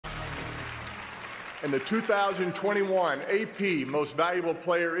And the 2021 AP Most Valuable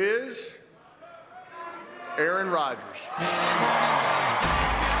Player is Aaron Rodgers.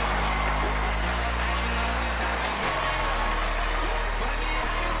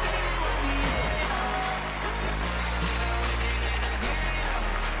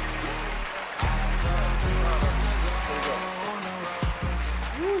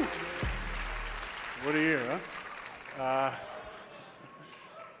 What a year, huh?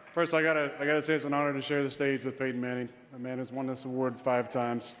 First, I gotta say it's an honor to share the stage with Peyton Manning, a man who's won this award 5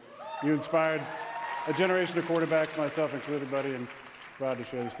 times. You inspired a generation of quarterbacks, myself included, buddy, and proud to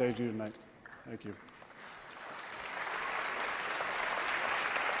share the stage with you tonight. Thank you.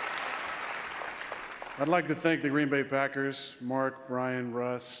 I'd like to thank the Green Bay Packers, Mark, Brian,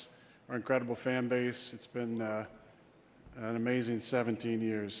 Russ, our incredible fan base. It's been an amazing 17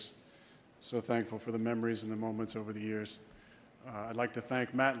 years. So thankful for the memories and the moments over the years. I'd like to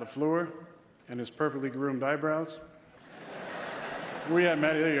thank Matt LaFleur and his perfectly groomed eyebrows. Where you at,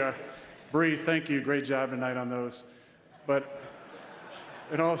 Matty? There you are. Bree, thank you. Great job tonight on those. But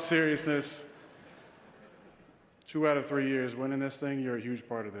in all seriousness, 2 out of 3 years winning this thing, you're a huge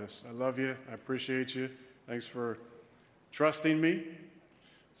part of this. I love you. I appreciate you. Thanks for trusting me,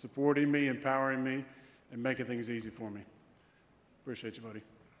 supporting me, empowering me, and making things easy for me. Appreciate you, buddy.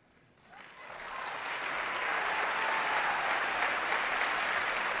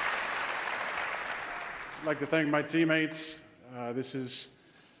 I'd like to thank my teammates. This is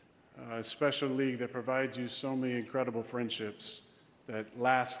a special league that provides you so many incredible friendships that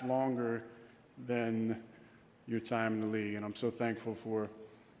last longer than your time in the league. And I'm so thankful for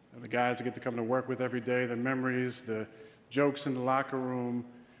the guys I get to come to work with every day, the memories, the jokes in the locker room,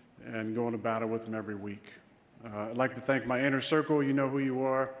 and going about it with them every week. I'd like to thank my inner circle. You know who you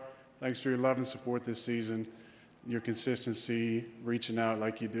are. Thanks for your love and support this season, your consistency, reaching out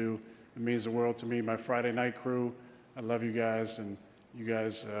like you do. It means the world to me. My Friday night crew, I love you guys, and you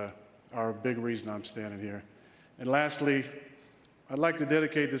guys are a big reason I'm standing here. And lastly, I'd like to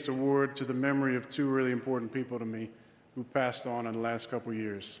dedicate this award to the memory of 2 really important people to me who passed on in the last couple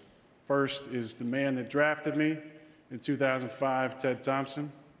years. First is the man that drafted me in 2005, Ted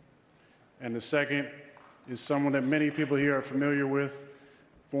Thompson. And the second is someone that many people here are familiar with,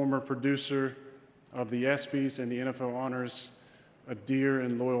 former producer of the ESPYs and the NFL Honors, a dear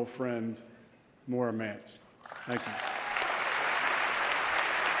and loyal friend, Maura Mant. Thank you.